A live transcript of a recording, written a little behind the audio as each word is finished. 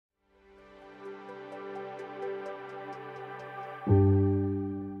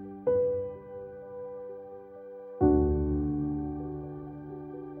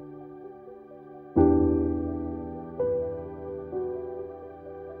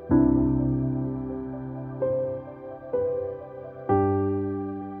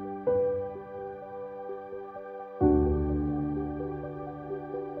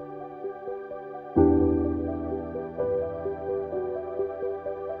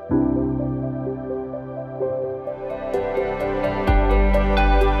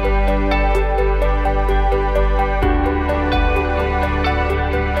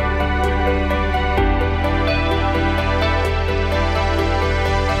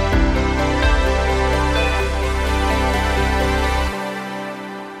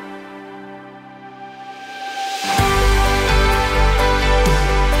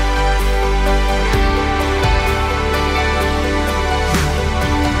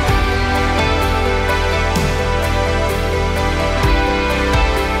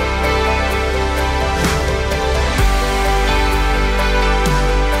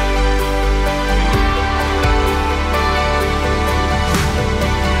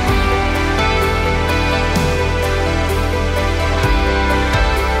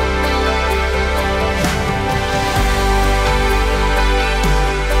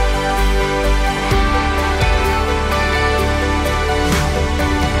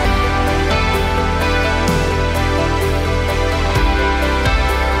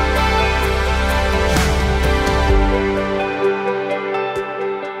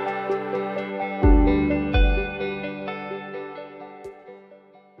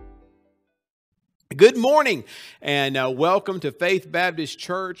Good morning and welcome to Faith Baptist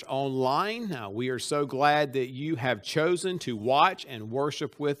Church Online. We are so glad that you have chosen to watch and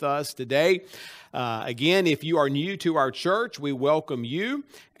worship with us today. Again, if you are new to our church, we welcome you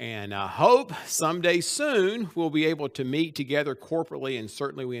and hope someday soon we'll be able to meet together corporately, and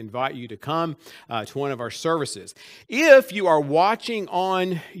certainly we invite you to come to one of our services. If you are watching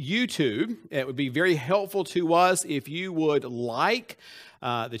on YouTube, it would be very helpful to us if you would like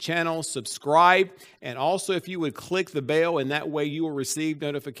the channel, subscribe, and also if you would click the bell, and that way you will receive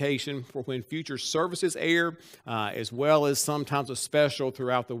notification for when future services air, as well as sometimes a special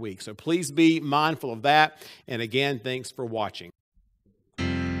throughout the week. So please be mindful of that. And again, thanks for watching.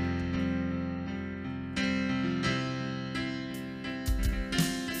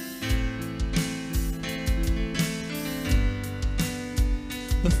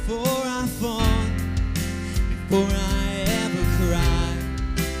 Before I fall, before I ever cry,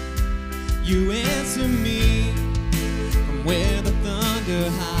 you answer me from where the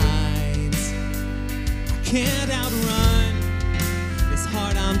thunder hides. I can't outrun this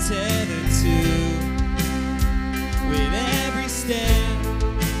heart I'm tethered to. With every step,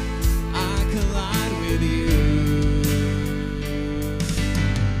 I collide with you.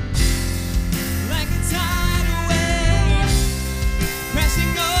 Like a tidal wave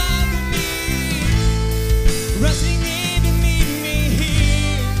crashing over me, rushing in to meet me here.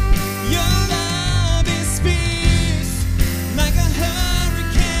 Your love is fierce, like a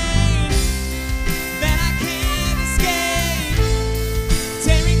hurricane that I can't escape,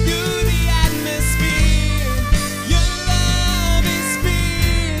 tearing through the atmosphere. Your love is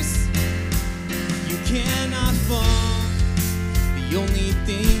fierce, you cannot fall. The only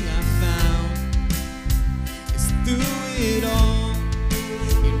thing I've found is through it all,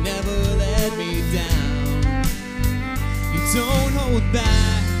 you never let me down. You don't hold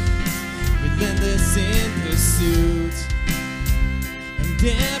back, relentless in pursuit, and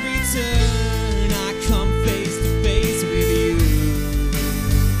every turn I come face to face with you.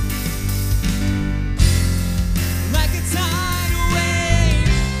 Like a tidal wave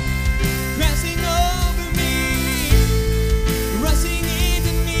crashing over me, rushing in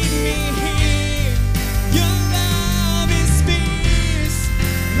to meet me here. Your love is fierce,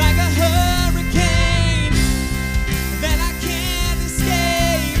 like a hurricane that I can't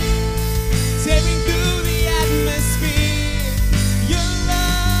escape, tearing through the atmosphere. Your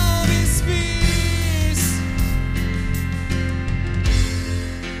love is fierce.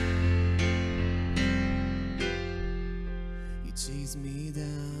 You chase me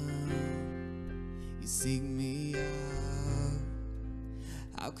down, you seek me out.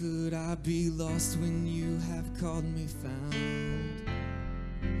 How could I be lost when you have called me found?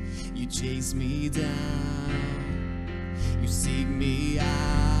 You chase me down, you seek me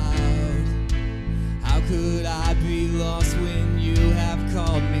out. How could I be lost when you have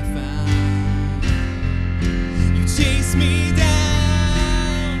called me found? You chase me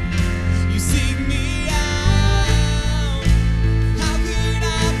down, you seek me out. How could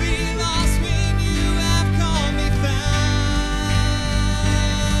I be lost when you have called me found?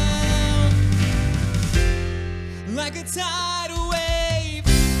 Like a tidal wave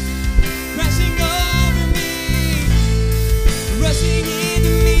crashing over me, rushing in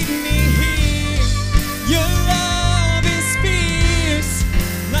to meet me here. Your love is fierce,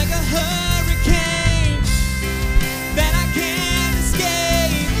 like a hurricane that I can't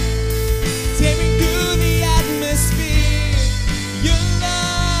escape, tearing through the atmosphere. Your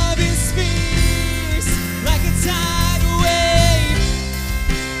love is fierce, like a tidal wave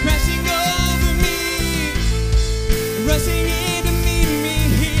crashing over me, rushing in to meet me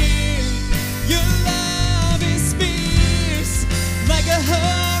here. Your love is fierce, like a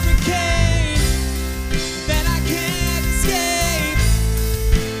hurricane that I can't escape,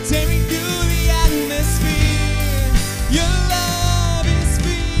 tearing through the atmosphere. Your love is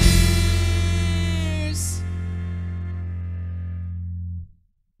fierce.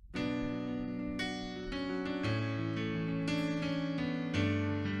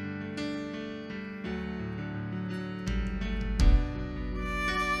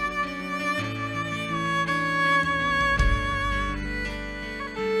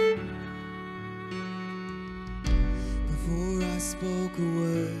 Before I spoke a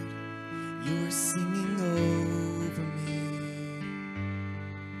word, you were singing over me.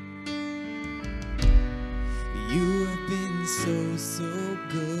 You have been so, so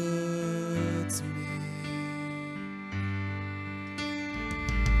good to me.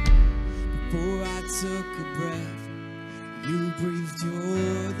 Before I took a breath, you breathed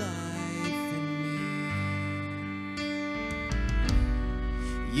your life in me.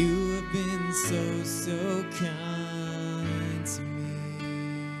 You have been so, so kind to me.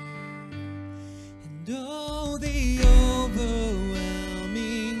 And oh, the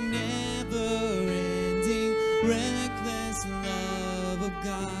overwhelming, never-ending, reckless love of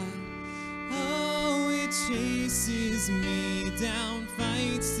God. Oh, it chases me down,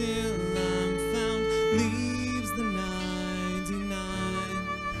 fights till I'm found, leaves the 99.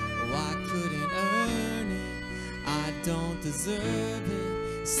 Oh, I couldn't earn it, I don't deserve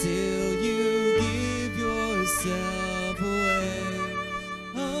it, still you give yourself away.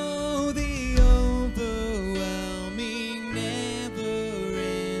 Oh, the overwhelming,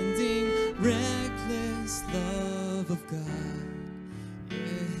 never-ending, reckless love of God.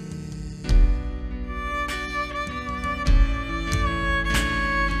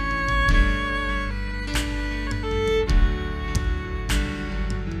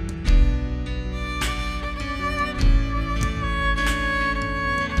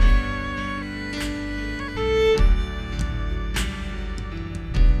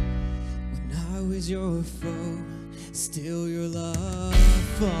 Your foe, still your love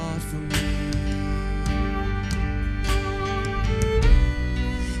fought for me.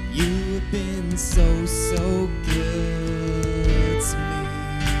 You have been so, so good to me.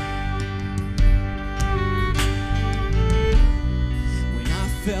 When I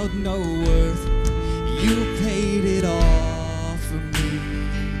felt no worth, you paid it all for me.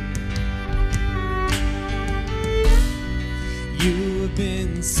 You have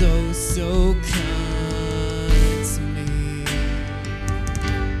been so, so kind to me.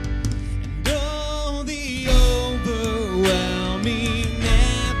 And oh, the overwhelming,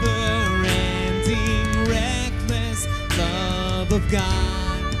 never-ending, reckless love of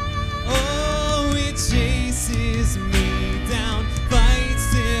God. Oh, it chases me down,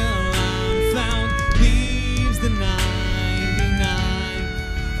 fights till I'm found, leaves the 99.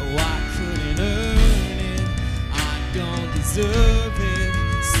 Oh, I couldn't earn it, I don't deserve it,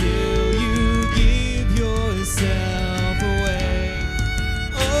 still you give yourself away.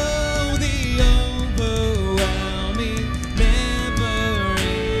 Oh, the overwhelming,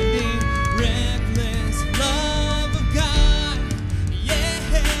 never-ending, reckless love of God. Yeah.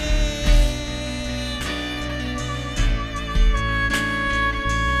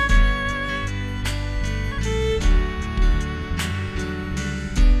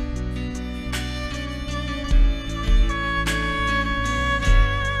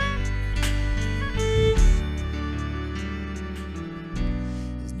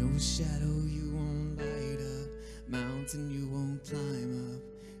 Shadow you won't light up, mountain you won't climb up,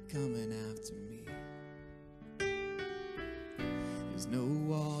 coming after me. There's no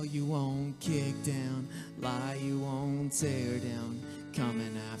wall you won't kick down, lie you won't tear down,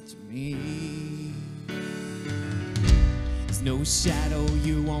 coming after me. There's no shadow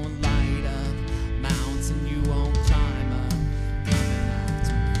you won't light up, mountain you won't climb up, coming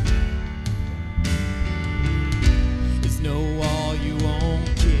after me. There's no wall you won't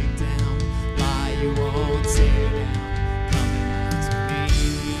kick down, lie you won't tear down, coming after me.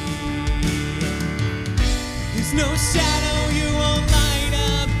 There's no shadow you won't light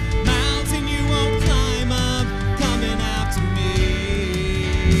up, mountain you won't climb up, coming after me.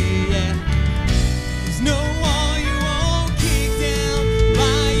 Yeah. There's no wall you won't kick down,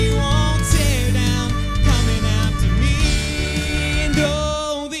 lie you won't tear down, coming after me. And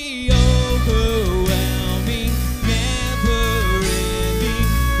oh, the overwhelming, never-ending,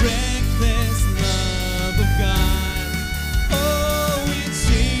 reckless love of God. Oh, it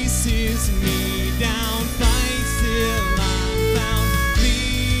chases me down, fights till I'm found,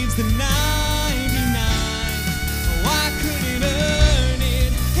 leaves the 99. Oh, I couldn't earn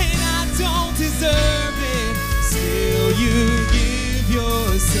it, and I don't deserve it, still you give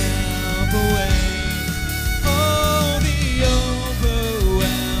yourself away. Oh, the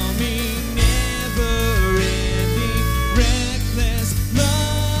overwhelming, never-ending, reckless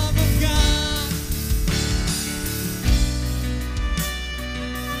love of God.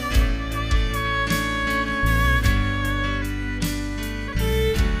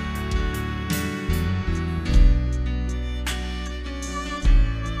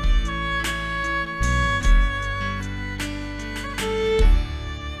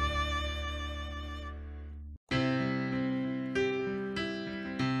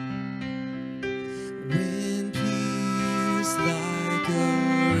 When peace like a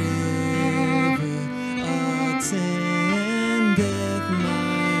river attendeth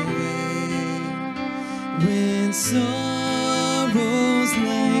my way, when sorrows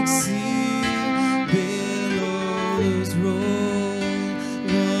like sea billows roll,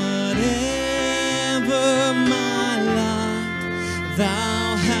 whatever my lot,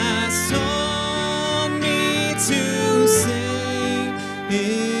 thou has taught me to say,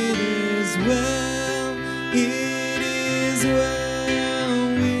 it is well, it is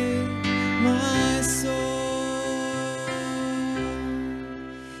well with my soul.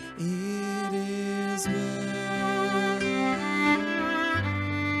 It is well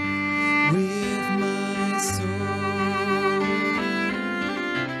with my soul.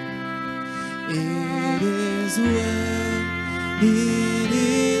 It is well, it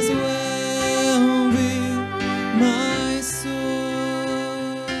is well with my soul.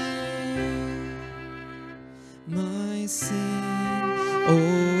 My sin,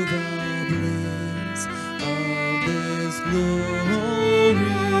 oh the bliss of this glorious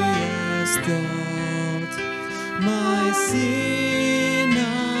thought. My sin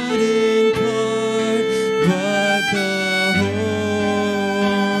not in part, but the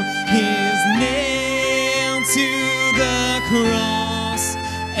whole is nailed to the cross,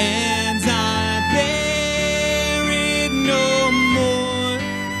 and I bear it no more.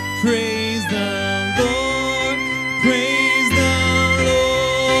 Praise the Lord, praise the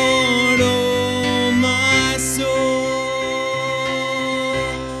Lord, oh my soul.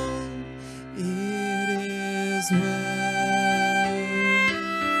 It is well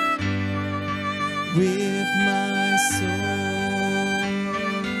with my soul.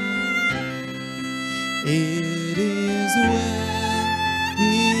 It is well,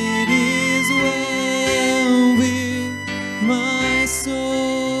 it is well with my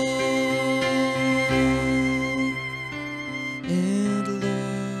soul. And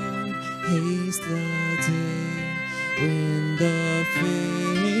Lord, haste the day when the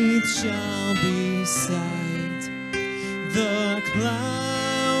faith shall be sight, the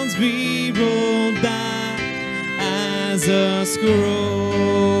clouds be rolled back as a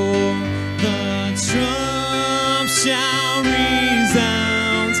scroll, the trump shall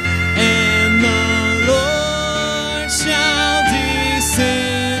resound, and the Lord shall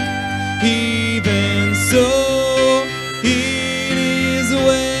descend. Even so, it is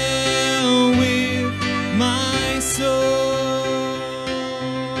well with my soul.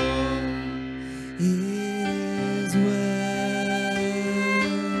 It is well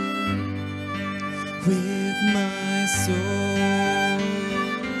with my soul.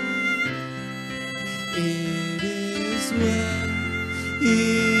 It is well,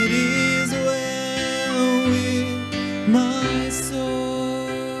 it is well with my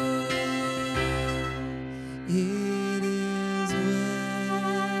soul. It is well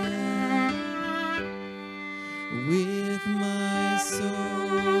with my soul.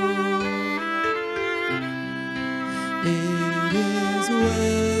 It is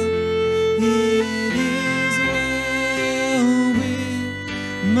well, it is well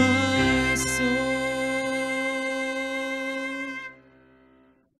with my soul.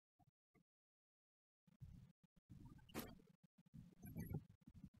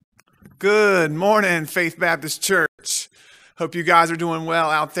 Good morning, Faith Baptist Church. Hope you guys are doing well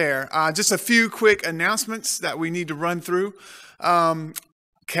out there. Just a few quick announcements that we need to run through.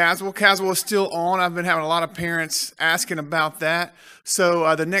 Caswell is still on. I've been having a lot of parents asking about that.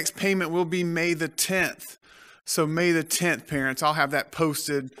 So the next payment will be May the 10th. So May the 10th, parents, I'll have that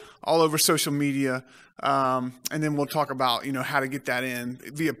posted all over social media. And then we'll talk about, how to get that in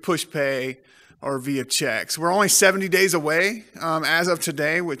via push pay or via checks. We're only 70 days away as of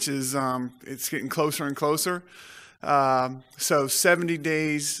today, which is, it's getting closer and closer. So 70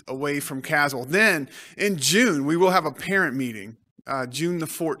 days away from Caswell. Then in June, we will have a parent meeting, June the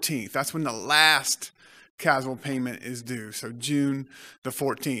 14th. That's when the last Caswell payment is due. So June the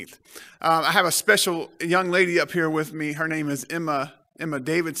 14th. I have a special young lady up here with me. Her name is Emma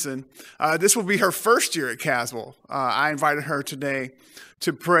Davidson. This will be her first year at Caswell. I invited her today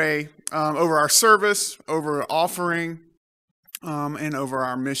to pray over our service, over offering, and over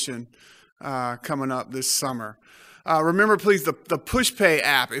our mission coming up this summer. Remember, please, the PushPay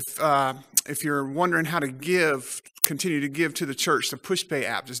app. If you're wondering how to continue to give to the church, the PushPay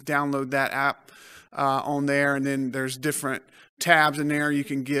app, just download that app on there, and then there's different tabs in there. You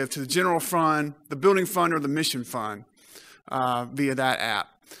can give to the general fund, the building fund, or the mission fund via that app.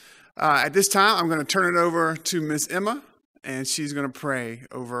 At this time, I'm going to turn it over to Miss Emma, and she's going to pray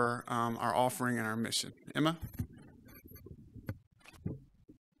over our offering and our mission. Emma?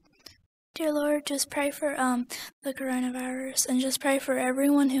 Dear Lord, just pray for the coronavirus, and just pray for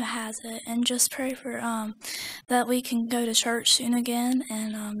everyone who has it, and just pray for that we can go to church soon again,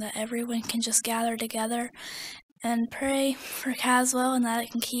 and that everyone can just gather together, and pray for Caswell, and that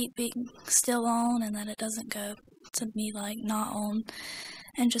it can keep being still on, and that it doesn't go to be like not on,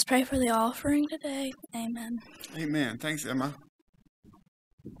 and just pray for the offering today. Amen. Amen. Thanks, Emma.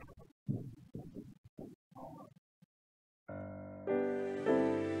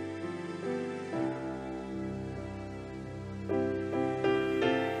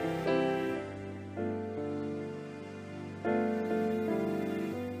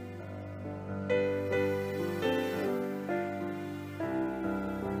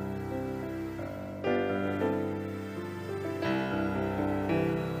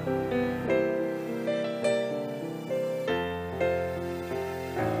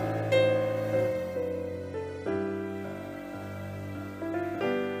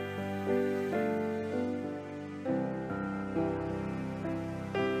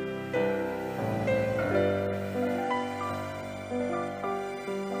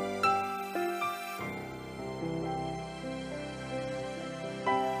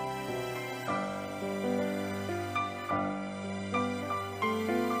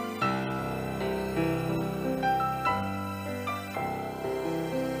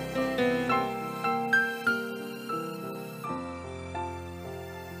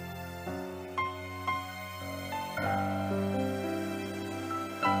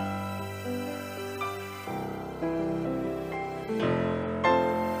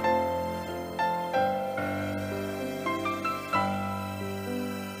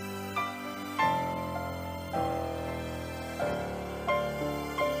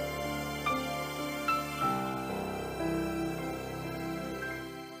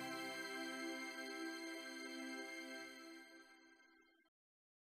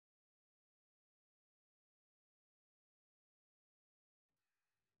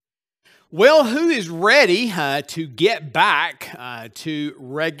 Well, who is ready to get back to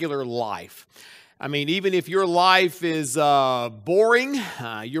regular life? I mean, even if your life is boring,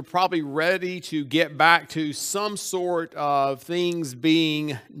 you're probably ready to get back to some sort of things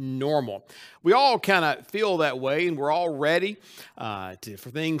being normal. We all kind of feel that way, and we're all ready for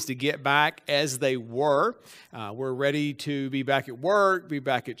things to get back as they were. We're ready to be back at work, be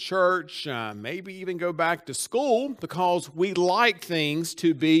back at church, maybe even go back to school because we like things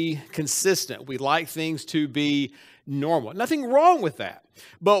to be consistent. We like things to be normal. Nothing wrong with that.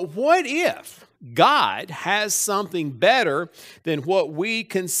 But what if God has something better than what we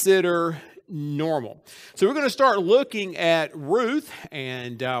consider normal? So we're going to start looking at Ruth,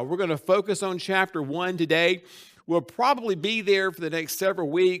 and we're going to focus on chapter 1 today. We'll probably be there for the next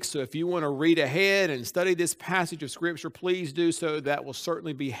several weeks, so if you want to read ahead and study this passage of Scripture, please do so. That will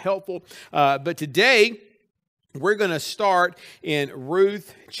certainly be helpful. But today, we're going to start in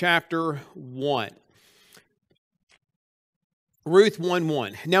Ruth chapter 1. Ruth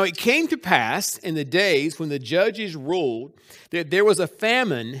 1:1. Now it came to pass in the days when the judges ruled that there was a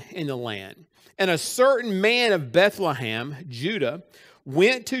famine in the land, and a certain man of Bethlehem, Judah,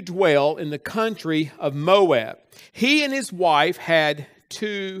 went to dwell in the country of Moab. He and his wife had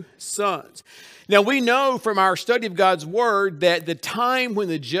 2 sons. Now, we know from our study of God's Word that the time when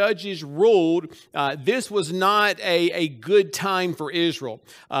the judges ruled, this was not a good time for Israel.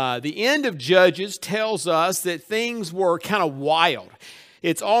 The end of Judges tells us that things were kind of wild.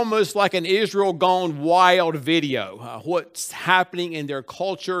 It's almost like an Israel gone wild video, what's happening in their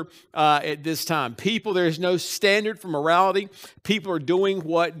culture at this time. There's no standard for morality. People are doing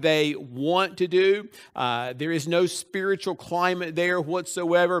what they want to do. There is no spiritual climate there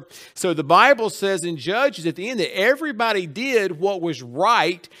whatsoever. So the Bible says in Judges at the end that everybody did what was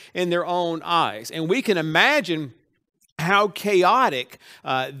right in their own eyes. And we can imagine how chaotic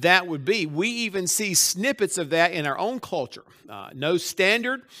that would be. We even see snippets of that in our own culture. No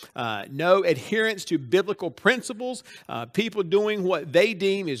standard, no adherence to biblical principles, people doing what they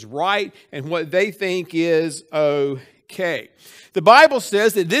deem is right and what they think is okay. The Bible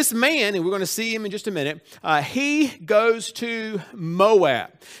says that this man, and we're going to see him in just a minute, he goes to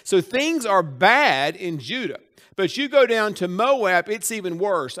Moab. So things are bad in Judah. But you go down to Moab, it's even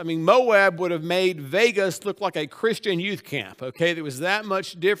worse. I mean, Moab would have made Vegas look like a Christian youth camp, okay? There was that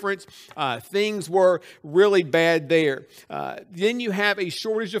much difference. Things were really bad there. Then you have a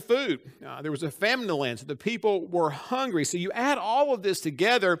shortage of food. There was a famine in the land, so the people were hungry. So you add all of this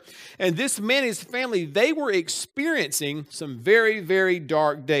together, and this man and his family, they were experiencing some very, very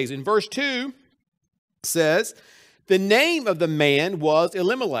dark days. In verse 2 says, the name of the man was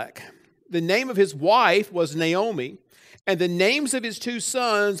Elimelech. The name of his wife was Naomi, and the names of his 2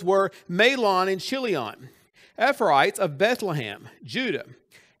 sons were Mahlon and Chilion, Ephrathites of Bethlehem, Judah.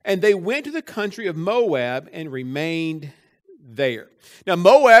 And they went to the country of Moab and remained there. Now,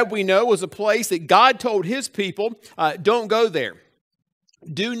 Moab, we know, was a place that God told his people, don't go there.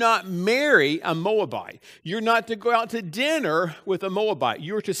 Do not marry a Moabite. You're not to go out to dinner with a Moabite.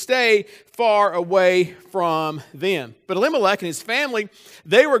 You're to stay far away from them. But Elimelech and his family,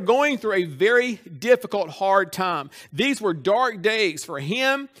 they were going through a very difficult, hard time. These were dark days for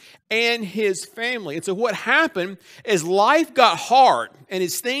him and his family. And so what happened is life got hard, and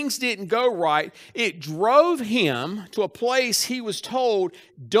as things didn't go right, it drove him to a place he was told,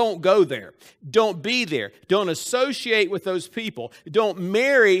 don't go there. Don't be there. Don't associate with those people. Don't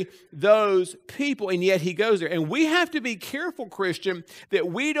marry those people. And yet he goes there. And we have to be careful, Christian, that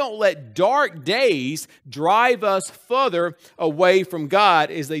we don't let dark days drive us further away from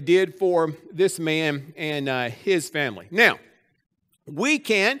God as they did for this man and his family. Now, we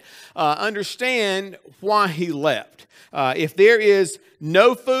can understand why he left. If there is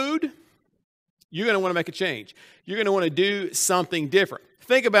no food, you're going to want to make a change. You're going to want to do something different.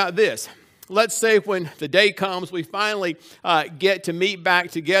 Think about this. Let's say when the day comes, we finally get to meet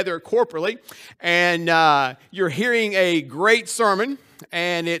back together corporately, and you're hearing a great sermon,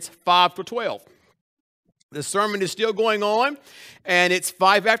 and it's 5 to 12. The sermon is still going on, and it's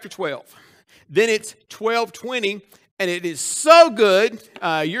 5 after 12. Then it's 12:20. And it is so good,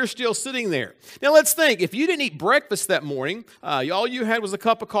 you're still sitting there. Now let's think, if you didn't eat breakfast that morning, all you had was a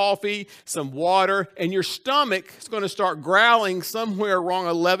cup of coffee, some water, and your stomach is going to start growling somewhere around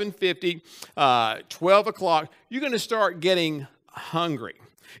 11:50, 12 o'clock. You're going to start getting hungry.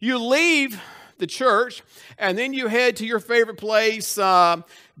 You leave the church, and then you head to your favorite place,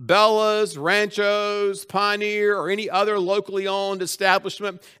 Bella's, Rancho's, Pioneer, or any other locally owned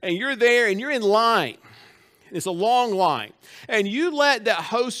establishment, and you're there and you're in line. It's a long line. And you let that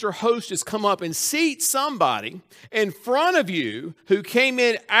host or hostess come up and seat somebody in front of you who came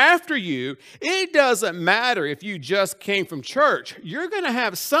in after you. It doesn't matter if you just came from church. You're going to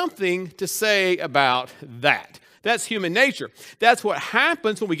have something to say about that. That's human nature. That's what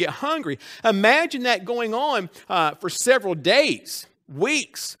happens when we get hungry. Imagine that going on for several days,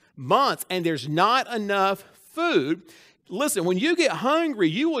 weeks, months, and there's not enough food. Listen, when you get hungry,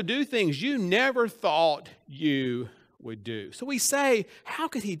 you will do things you never thought you would do. So we say, how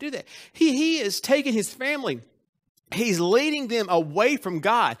could he do that? He is taking his family. He's leading them away from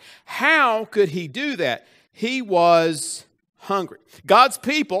God. How could he do that? He was hungry. God's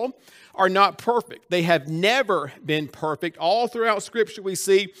people are not perfect. They have never been perfect. All throughout Scripture we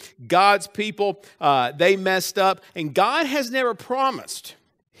see God's people, they messed up. And God has never promised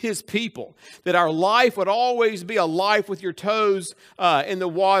his people that our life would always be a life with your toes in the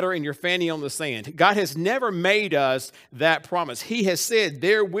water and your fanny on the sand. God has never made us that promise. He has said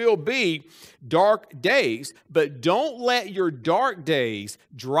there will be dark days, but don't let your dark days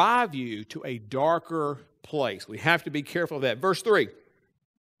drive you to a darker place. We have to be careful of that. Verse 3.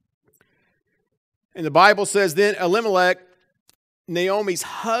 And the Bible says, then Elimelech, Naomi's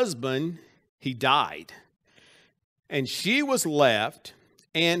husband, he died. And she was left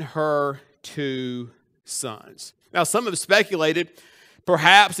and her 2 sons. Now, some have speculated,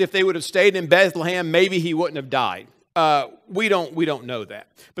 perhaps if they would have stayed in Bethlehem, maybe he wouldn't have died. We don't know that.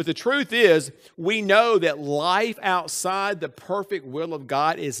 But the truth is, we know that life outside the perfect will of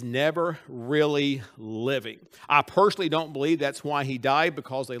God is never really living. I personally don't believe that's why he died,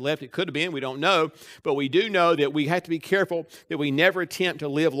 because they left. It could have been. We don't know. But we do know that we have to be careful that we never attempt to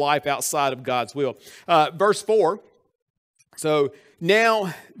live life outside of God's will. Verse 4. So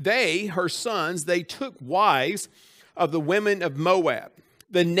now they, her sons, they took wives of the women of Moab.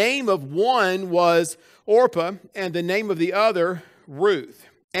 The name of one was Orpah, and the name of the other Ruth.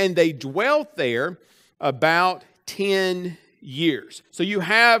 And they dwelt there about 10 years. So you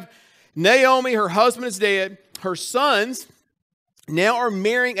have Naomi, her husband is dead. Her sons now are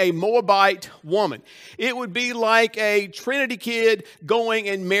marrying a Moabite woman. It would be like a Trinity kid going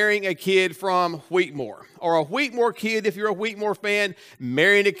and marrying a kid from Wheatmore. Or a Wheatmore kid, if you're a Wheatmore fan,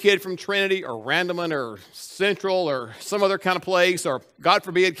 marrying a kid from Trinity or Randleman or Central or some other kind of place, or God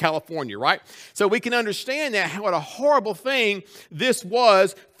forbid, California, right? So we can understand that what a horrible thing this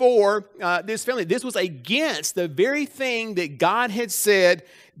was for this family. This was against the very thing that God had said,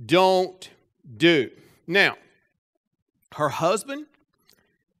 don't do. Now, her husband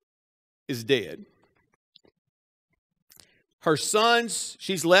is dead. Her sons,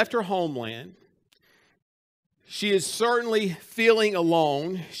 she's left her homeland. She is certainly feeling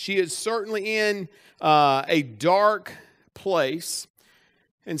alone. She is certainly in a dark place.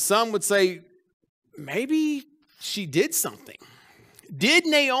 And some would say, maybe she did something. Did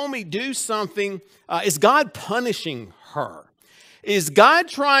Naomi do something? Is God punishing her? Is God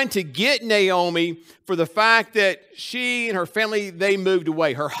trying to get Naomi for the fact that she and her family, they moved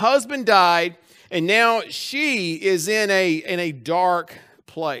away? Her husband died, and now she is in a dark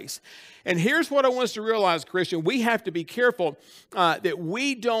place. And here's what I want us to realize, Christian. We have to be careful that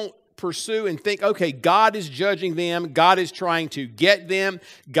we don't pursue and think, okay, God is judging them. God is trying to get them.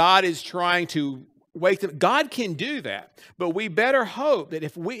 God is trying to wake them. God can do that. But we better hope that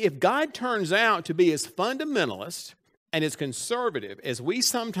if God turns out to be as fundamentalist and as conservative as we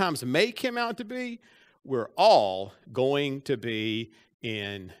sometimes make him out to be, we're all going to be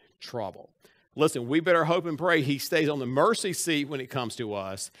in trouble. Listen, we better hope and pray he stays on the mercy seat when it comes to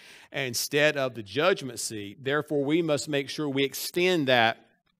us instead of the judgment seat. Therefore, we must make sure we extend that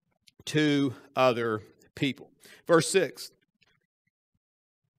to other people. Verse 6.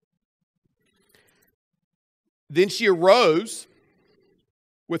 Then she arose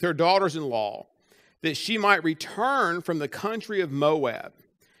with her daughters-in-law that she might return from the country of Moab.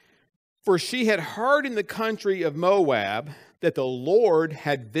 For she had heard in the country of Moab that the Lord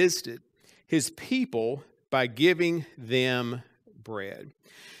had visited his people by giving them bread.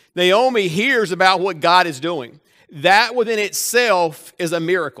 Naomi hears about what God is doing. That within itself is a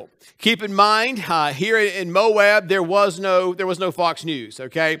miracle. Keep in mind, here in Moab, there was no Fox News,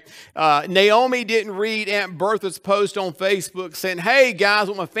 okay? Naomi didn't read Aunt Bertha's post on Facebook saying, hey, guys,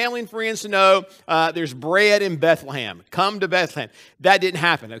 I want my family and friends to know there's bread in Bethlehem. Come to Bethlehem. That didn't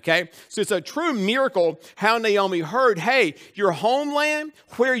happen, okay? So it's a true miracle how Naomi heard, hey, your homeland,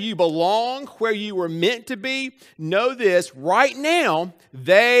 where you belong, where you were meant to be, know this, right now,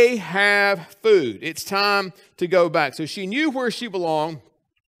 they have food. It's time to go back. So she knew where she belonged.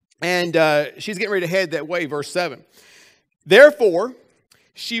 And she's getting ready to head that way, verse 7. Therefore,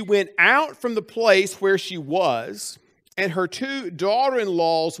 she went out from the place where she was, and her 2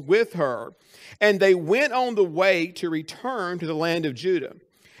 daughter-in-laws with her, and they went on the way to return to the land of Judah.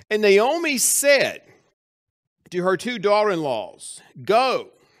 And Naomi said to her 2 daughter-in-laws, "Go,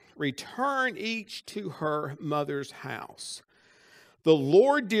 return each to her mother's house. The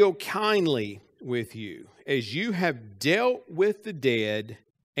Lord deal kindly with you, as you have dealt with the dead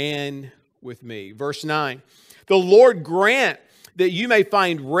and with me." Verse 9, "The Lord grant that you may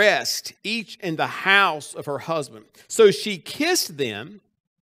find rest, each in the house of her husband." So she kissed them,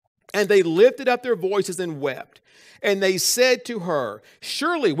 and they lifted up their voices and wept. And they said to her,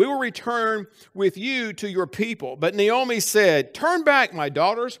 "Surely we will return with you to your people." But Naomi said, "Turn back, my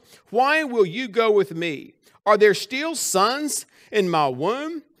daughters. Why will you go with me? Are there still sons in my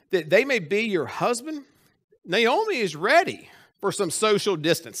womb, that they may be your husband?" Naomi is ready for some social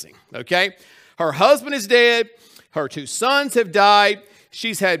distancing, okay? Her husband is dead. Her 2 sons have died.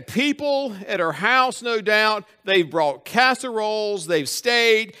 She's had people at her house, no doubt. They've brought casseroles. They've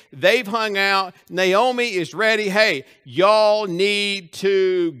stayed. They've hung out. Naomi is ready. Hey, y'all need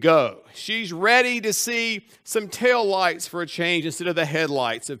to go. She's ready to see some taillights for a change instead of the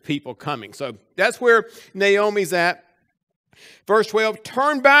headlights of people coming. So that's where Naomi's at. Verse 12,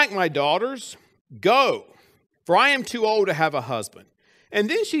 "Turn back, my daughters. Go, for I am too old to have a husband." And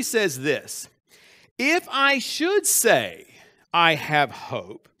then she says this, "If I should say I have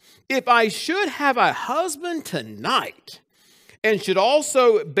hope, if I should have a husband tonight and should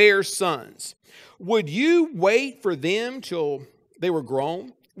also bear sons, would you wait for them till they were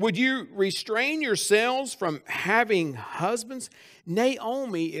grown? Would you restrain yourselves from having husbands?"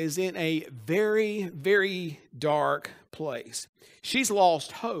 Naomi is in a very, very dark place. She's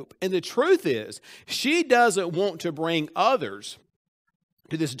lost hope. And the truth is, she doesn't want to bring others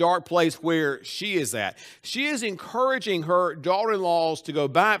to this dark place where she is at. She is encouraging her daughter-in-laws to go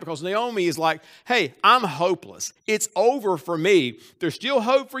back because Naomi is like, "Hey, I'm hopeless. It's over for me. There's still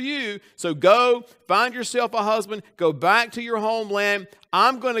hope for you. So go, find yourself a husband, go back to your homeland.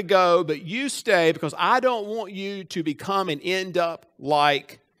 I'm going to go, but you stay because I don't want you to become and end up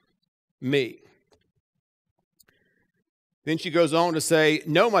like me." Then she goes on to say,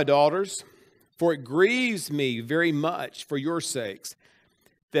 "No, my daughters, for it grieves me very much for your sakes,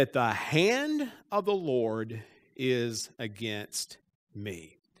 that the hand of the Lord is against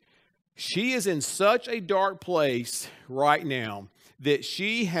me." She is in such a dark place right now that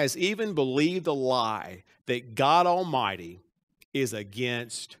she has even believed the lie that God Almighty is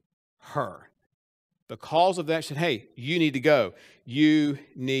against her. Because of that, she said, "Hey, you need to go. You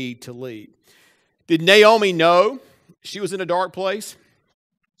need to leave." Did Naomi know she was in a dark place?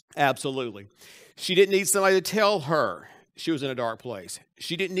 Absolutely. She didn't need somebody to tell her she was in a dark place.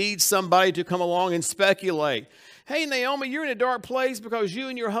 She didn't need somebody to come along and speculate. "Hey, Naomi, you're in a dark place because you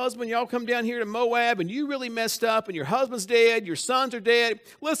and your husband, y'all come down here to Moab and you really messed up and your husband's dead, your sons are dead.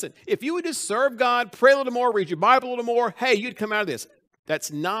 Listen, if you would just serve God, pray a little more, read your Bible a little more, hey, you'd come out of this."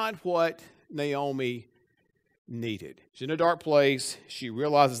 That's not what Naomi needed. She's in a dark place. She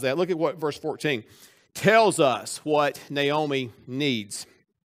realizes that. Look at what verse 14 tells us what Naomi needs.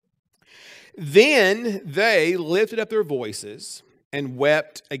 "Then they lifted up their voices and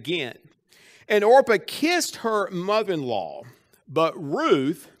wept again. And Orpah kissed her mother-in-law, but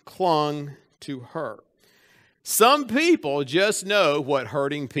Ruth clung to her." Some people just know what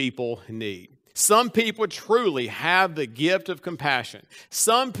hurting people need. Some people truly have the gift of compassion.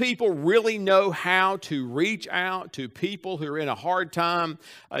 Some people really know how to reach out to people who are in a hard time,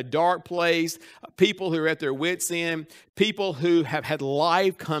 a dark place, people who are at their wits' end, people who have had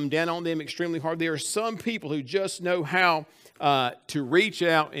life come down on them extremely hard. There are some people who just know how to reach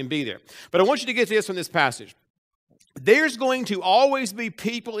out and be there. But I want you to get this from this passage. There's going to always be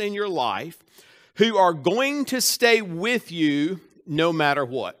people in your life who are going to stay with you no matter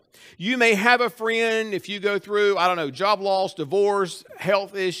what. You may have a friend, if you go through, I don't know, job loss, divorce,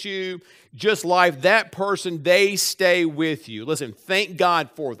 health issue, just life, that person, they stay with you. Listen, thank God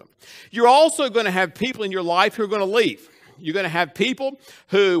for them. You're also going to have people in your life who are going to leave. You're going to have people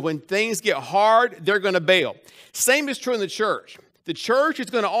who, when things get hard, they're going to bail. Same is true in the church. The church is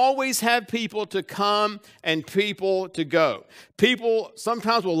going to always have people to come and people to go. People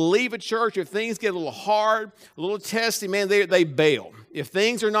sometimes will leave a church if things get a little hard, a little testy, man, they bail. If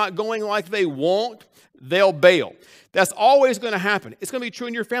things are not going like they want, they'll bail. That's always going to happen. It's going to be true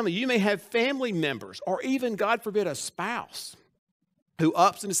in your family. You may have family members or even, God forbid, a spouse who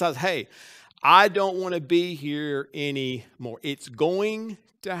ups and decides, hey, I don't want to be here anymore. It's going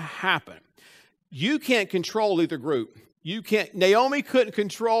to happen. You can't control either group. You can't. Naomi couldn't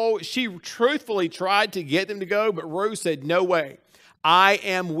control. She truthfully tried to get them to go, but Ruth said, no way. I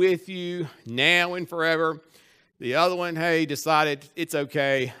am with you now and forever. The other one, hey, decided it's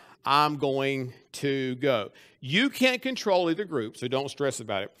okay. I'm going to go. You can't control either group, so don't stress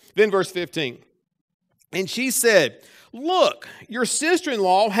about it. Then verse 15. And she said, look, your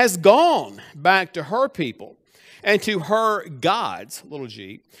sister-in-law has gone back to her people and to her gods, little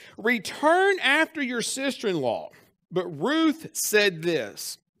g. Return after your sister-in-law. But Ruth said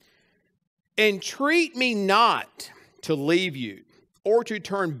this, entreat me not to leave you or to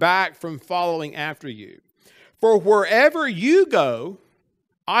turn back from following after you. For wherever you go,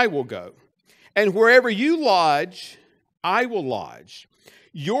 I will go. And wherever you lodge, I will lodge.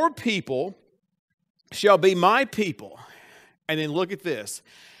 Your people shall be my people. And then look at this.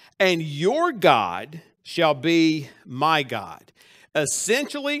 And your God shall be my God.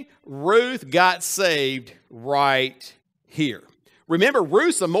 Essentially, Ruth got saved right here. Remember,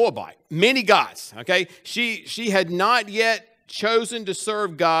 Ruth's a Moabite, many gods, okay? She had not yet chosen to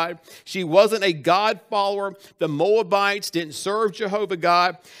serve God. She wasn't a God follower. The Moabites didn't serve Jehovah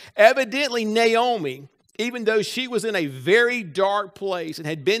God. Evidently, Naomi, even though she was in a very dark place and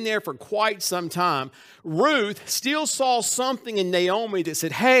had been there for quite some time, Ruth still saw something in Naomi that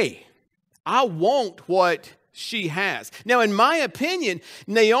said, hey, I want what she has. Now, in my opinion,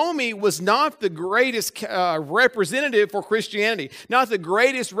 Naomi was not the greatest representative for Christianity, not the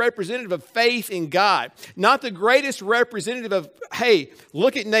greatest representative of faith in God, not the greatest representative of, hey,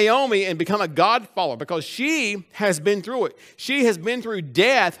 look at Naomi and become a God follower, because she has been through it. She has been through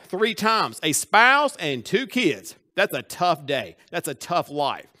death 3 times, a spouse and 2 kids. That's a tough day. That's a tough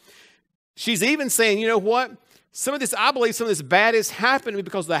life. She's even saying, you know what? I believe some of this bad has happened to me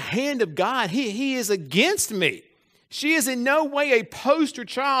because the hand of God, he is against me. She is in no way a poster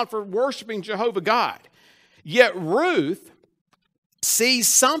child for worshiping Jehovah God. Yet Ruth sees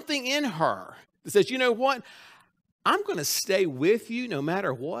something in her that says, you know what? I'm going to stay with you no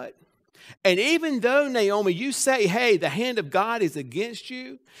matter what. And even though, Naomi, you say, hey, the hand of God is against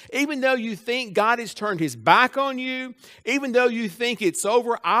you, even though you think God has turned his back on you, even though you think it's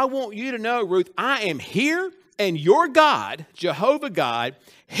over, I want you to know, Ruth, I am here. And your God, Jehovah God,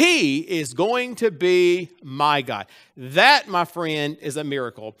 he is going to be my God. That, my friend, is a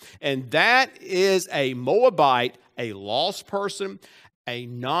miracle. And that is a Moabite, a lost person, a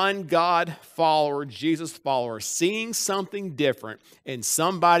non-God follower, Jesus follower, seeing something different in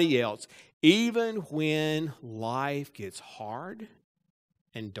somebody else, even when life gets hard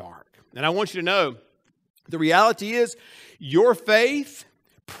and dark. And I want you to know, the reality is your faith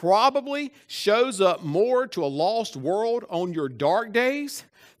probably shows up more to a lost world on your dark days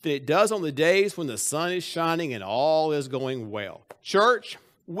than it does on the days when the sun is shining and all is going well. Church,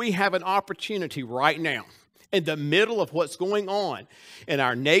 we have an opportunity right now in the middle of what's going on in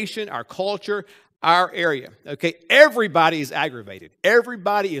our nation, our culture, our area. Okay, everybody is aggravated.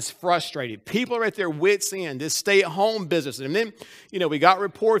 Everybody is frustrated. People are at their wits' end, this stay-at-home business. And then, we got a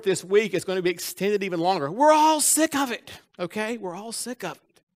report this week, it's going to be extended even longer. We're all sick of it, okay? We're all sick of it.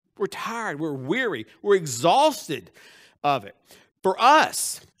 We're tired, we're weary, we're exhausted of it. For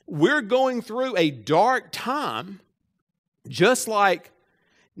us, we're going through a dark time just like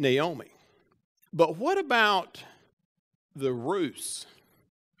Naomi. But what about the Ruths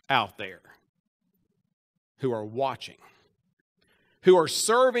out there who are watching, who are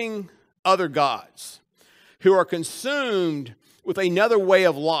serving other gods, who are consumed with another way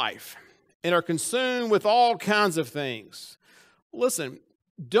of life and are consumed with all kinds of things? Listen,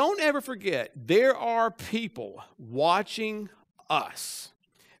 don't ever forget, there are people watching us.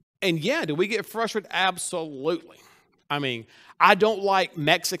 And yeah, do we get frustrated? Absolutely. I mean, I don't like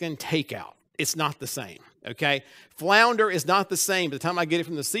Mexican takeout. It's not the same, okay? Flounder is not the same. By the time I get it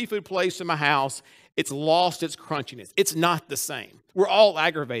from the seafood place to my house, it's lost its crunchiness. It's not the same. We're all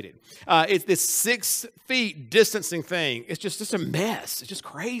aggravated. It's this 6 feet distancing thing. It's just a mess. It's just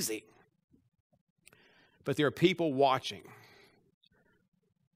crazy. But there are people watching.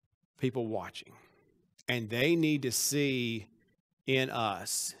 People watching. And they need to see in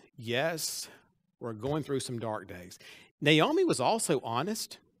us, yes, we're going through some dark days. Naomi was also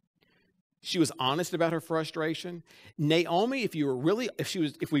honest. She was honest about her frustration. Naomi, if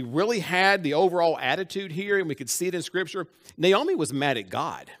we really had the overall attitude here and we could see it in Scripture, Naomi was mad at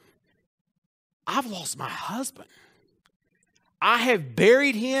God. I've lost my husband. I have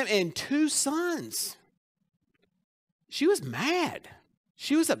buried him and 2 sons. She was mad.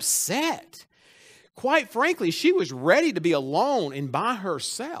 She was upset. Quite frankly, she was ready to be alone and by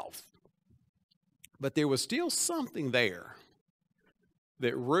herself. But there was still something there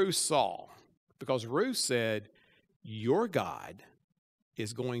that Ruth saw, because Ruth said, your God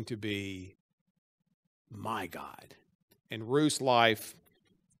is going to be my God. And Ruth's life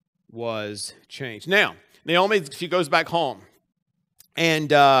was changed. Now, Naomi, she goes back home.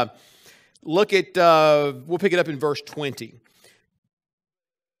 And look at, we'll pick it up in verse 20.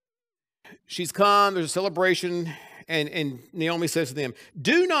 She's come, there's a celebration, and Naomi says to them,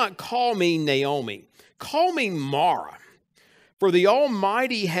 "Do not call me Naomi, call me Mara, for the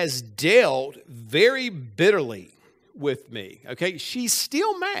Almighty has dealt very bitterly with me." Okay, she's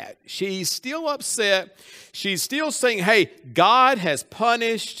still mad. She's still upset. She's still saying, hey, God has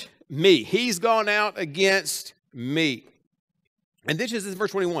punished me. He's gone out against me. And this is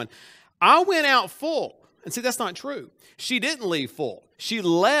verse 21. I went out full. And see, that's not true. She didn't leave full. She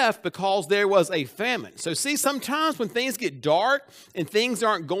left because there was a famine. So see, sometimes when things get dark and things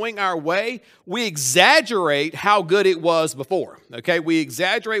aren't going our way, we exaggerate how good it was before. Okay, we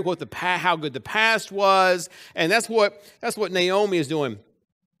exaggerate how good the past was, and that's what Naomi is doing.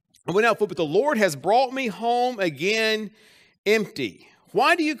 I went out full, but the Lord has brought me home again empty.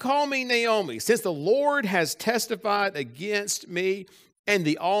 Why do you call me Naomi? Since the Lord has testified against me, and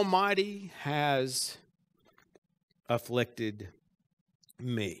the Almighty has afflicted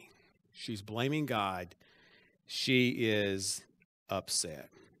me. She's blaming God. She is upset.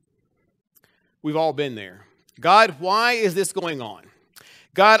 We've all been there. God, why is this going on?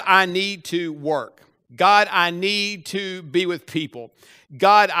 God, I need to work. God, I need to be with people.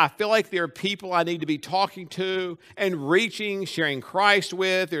 God, I feel like there are people I need to be talking to and reaching, sharing Christ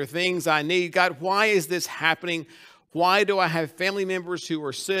with. There are things I need. God, why is this happening? Why do I have family members who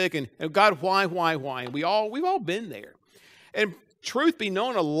are sick? And God, why? And we've all been there. And truth be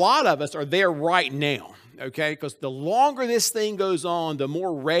known, a lot of us are there right now, okay? Because the longer this thing goes on, the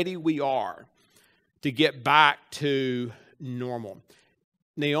more ready we are to get back to normal.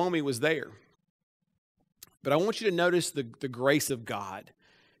 Naomi was there. But I want you to notice the grace of God.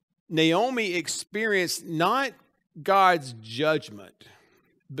 Naomi experienced not God's judgment,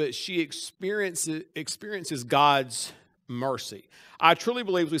 but she experiences God's mercy. I truly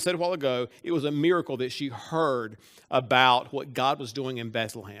believe, as we said a while ago, it was a miracle that she heard about what God was doing in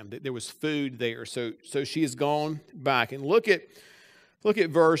Bethlehem, that there was food there. So she has gone back. And look at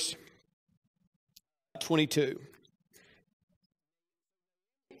verse 22.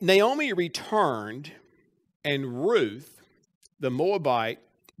 Naomi returned, and Ruth, the Moabite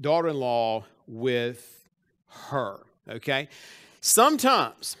daughter-in-law, with her. Okay?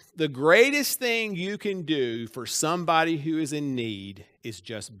 Sometimes the greatest thing you can do for somebody who is in need is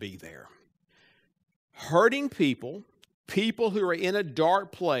just be there. Hurting people who are in a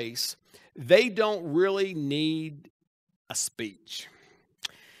dark place, they don't really need a speech.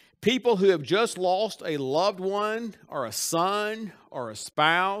 People who have just lost a loved one or a son or a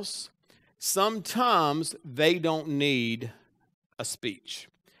spouse, sometimes they don't need a speech.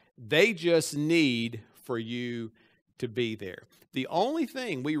 They just need for you to be there. The only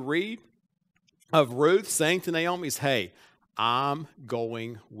thing we read of Ruth saying to Naomi is, hey, I'm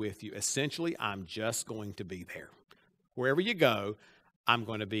going with you. Essentially, I'm just going to be there. Wherever you go, I'm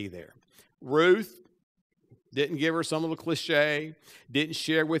going to be there. Ruth didn't give her some little cliche, didn't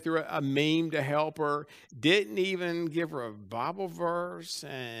share with her a meme to help her, didn't even give her a Bible verse,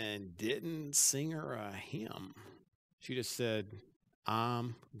 and didn't sing her a hymn. She just said,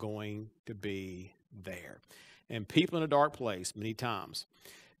 I'm going to be there. And people in a dark place, many times,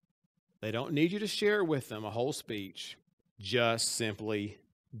 they don't need you to share with them a whole speech. Just simply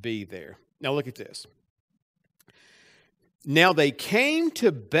be there. Now look at this. Now they came to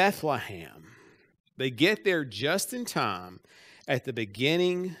Bethlehem. They get there just in time at the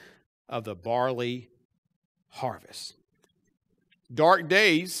beginning of the barley harvest. Dark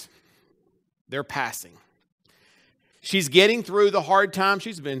days, they're passing. She's getting through the hard time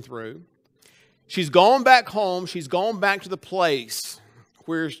she's been through. She's gone back home. She's gone back to the place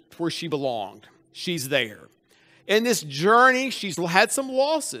where she belonged. She's there. In this journey, she's had some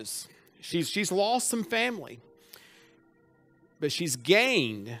losses. She's lost some family. But she's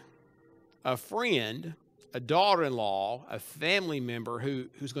gained a friend, a daughter-in-law, a family member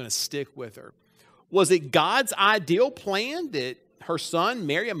who's going to stick with her. Was it God's ideal plan that her son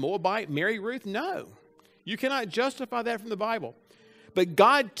marry a Moabite, marry Ruth? No. You cannot justify that from the Bible. But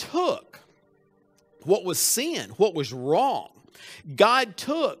God took what was sin, what was wrong. God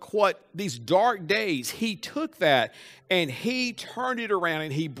took what these dark days, he took that and he turned it around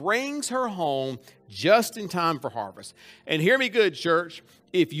and he brings her home just in time for harvest. And hear me good, church.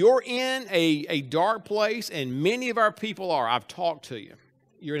 If you're in a dark place, and many of our people are, I've talked to you,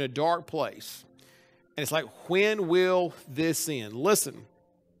 you're in a dark place. And it's like, when will this end? Listen,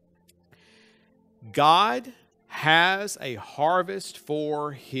 God has a harvest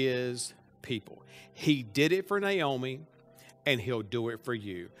for his people. He did it for Naomi. and he'll do it for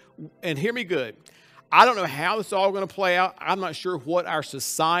you. And hear me good. I don't know how this is all going to play out. I'm not sure what our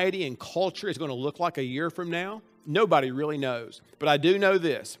society and culture is going to look like a year from now. Nobody really knows. But I do know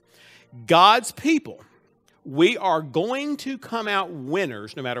this. God's people, we are going to come out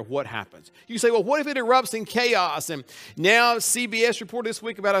winners no matter what happens. You say, well, what if it erupts in chaos? And now CBS reported this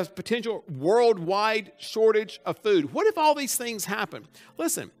week about a potential worldwide shortage of food. What if all these things happen?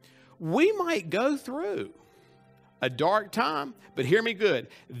 Listen, we might go through a dark time, but hear me good.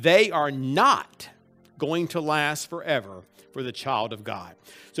 They are not going to last forever for the child of God.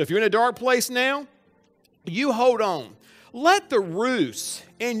 So if you're in a dark place now, you hold on. Let the Ruths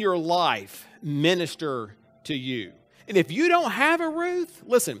in your life minister to you. And if you don't have a Ruth,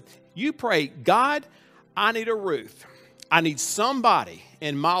 listen, you pray, God, I need a Ruth. I need somebody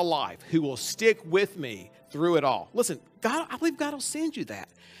in my life who will stick with me through it all. Listen, God, I believe God will send you that.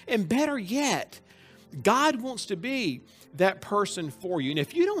 And better yet, God wants to be that person for you. And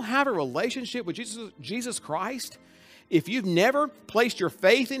if you don't have a relationship with Jesus Christ, if you've never placed your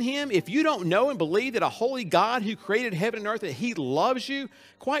faith in him, if you don't know and believe that a holy God who created heaven and earth, that he loves you,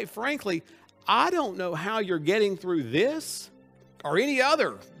 quite frankly, I don't know how you're getting through this or any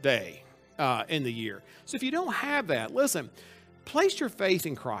other day in the year. So if you don't have that, listen, place your faith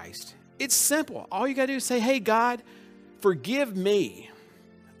in Christ. It's simple. All you got to do is say, hey, God, forgive me.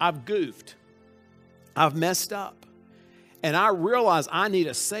 I've goofed. I've messed up. And I realize I need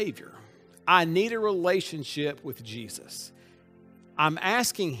a Savior. I need a relationship with Jesus. I'm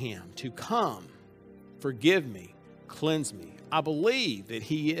asking him to come, forgive me, cleanse me. I believe that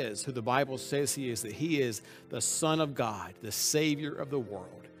he is who the Bible says he is, that he is the Son of God, the Savior of the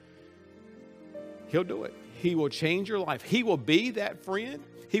world. He'll do it. He will change your life. He will be that friend.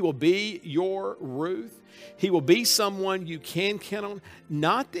 He will be your Ruth. He will be someone you can count on.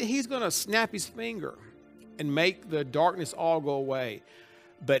 Not that he's going to snap his finger and make the darkness all go away,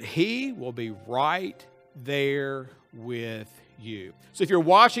 but he will be right there with you. So if you're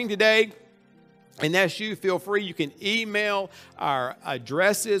watching today, and that's you, feel free. You can email our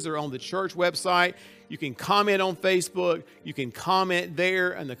addresses or on the church website. You can comment on Facebook. You can comment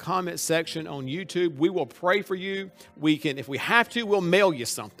there in the comment section on YouTube. We will pray for you. We can, if we have to, we'll mail you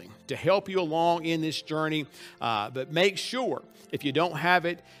something to help you along in this journey. But make sure, if you don't have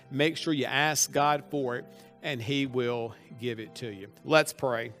it, make sure you ask God for it, and he will give it to you. Let's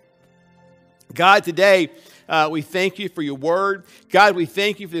pray. God, today, we thank you for your word. God, we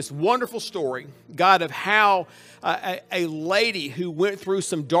thank you for this wonderful story, God, of how a lady who went through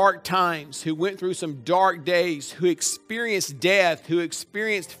some dark times, who went through some dark days, who experienced death, who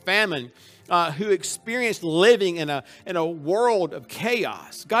experienced famine, who experienced living in a world of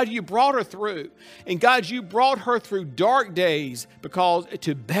chaos. God, you brought her through. And God, you brought her through dark days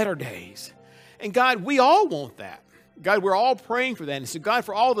to better days. And God, we all want that. God, we're all praying for that. And so, God,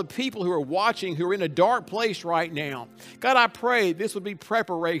 for all the people who are watching, who are in a dark place right now, God, I pray this would be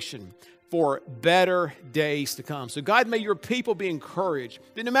preparation for better days to come. So, God, may your people be encouraged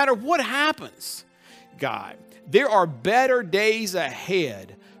that no matter what happens, God, there are better days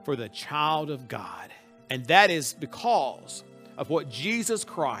ahead for the child of God. And that is because of what Jesus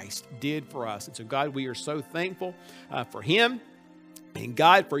Christ did for us. And so, God, we are so thankful for him. And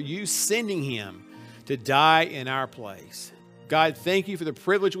God, for you sending him to die in our place. God, thank you for the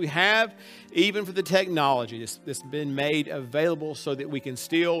privilege we have, even for the technology that's been made available so that we can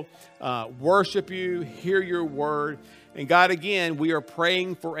still worship you, hear your word. And God, again, we are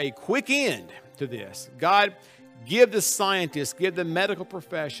praying for a quick end to this. God, give the scientists, give the medical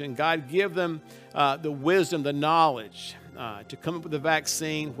profession, God, give them the wisdom, the knowledge to come up with a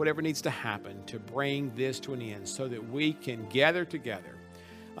vaccine, whatever needs to happen to bring this to an end so that we can gather together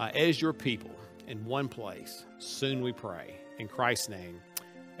as your people in one place. Soon we pray. In Christ's name,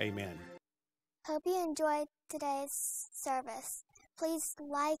 amen. Hope you enjoyed today's service. Please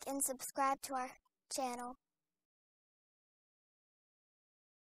like and subscribe to our channel.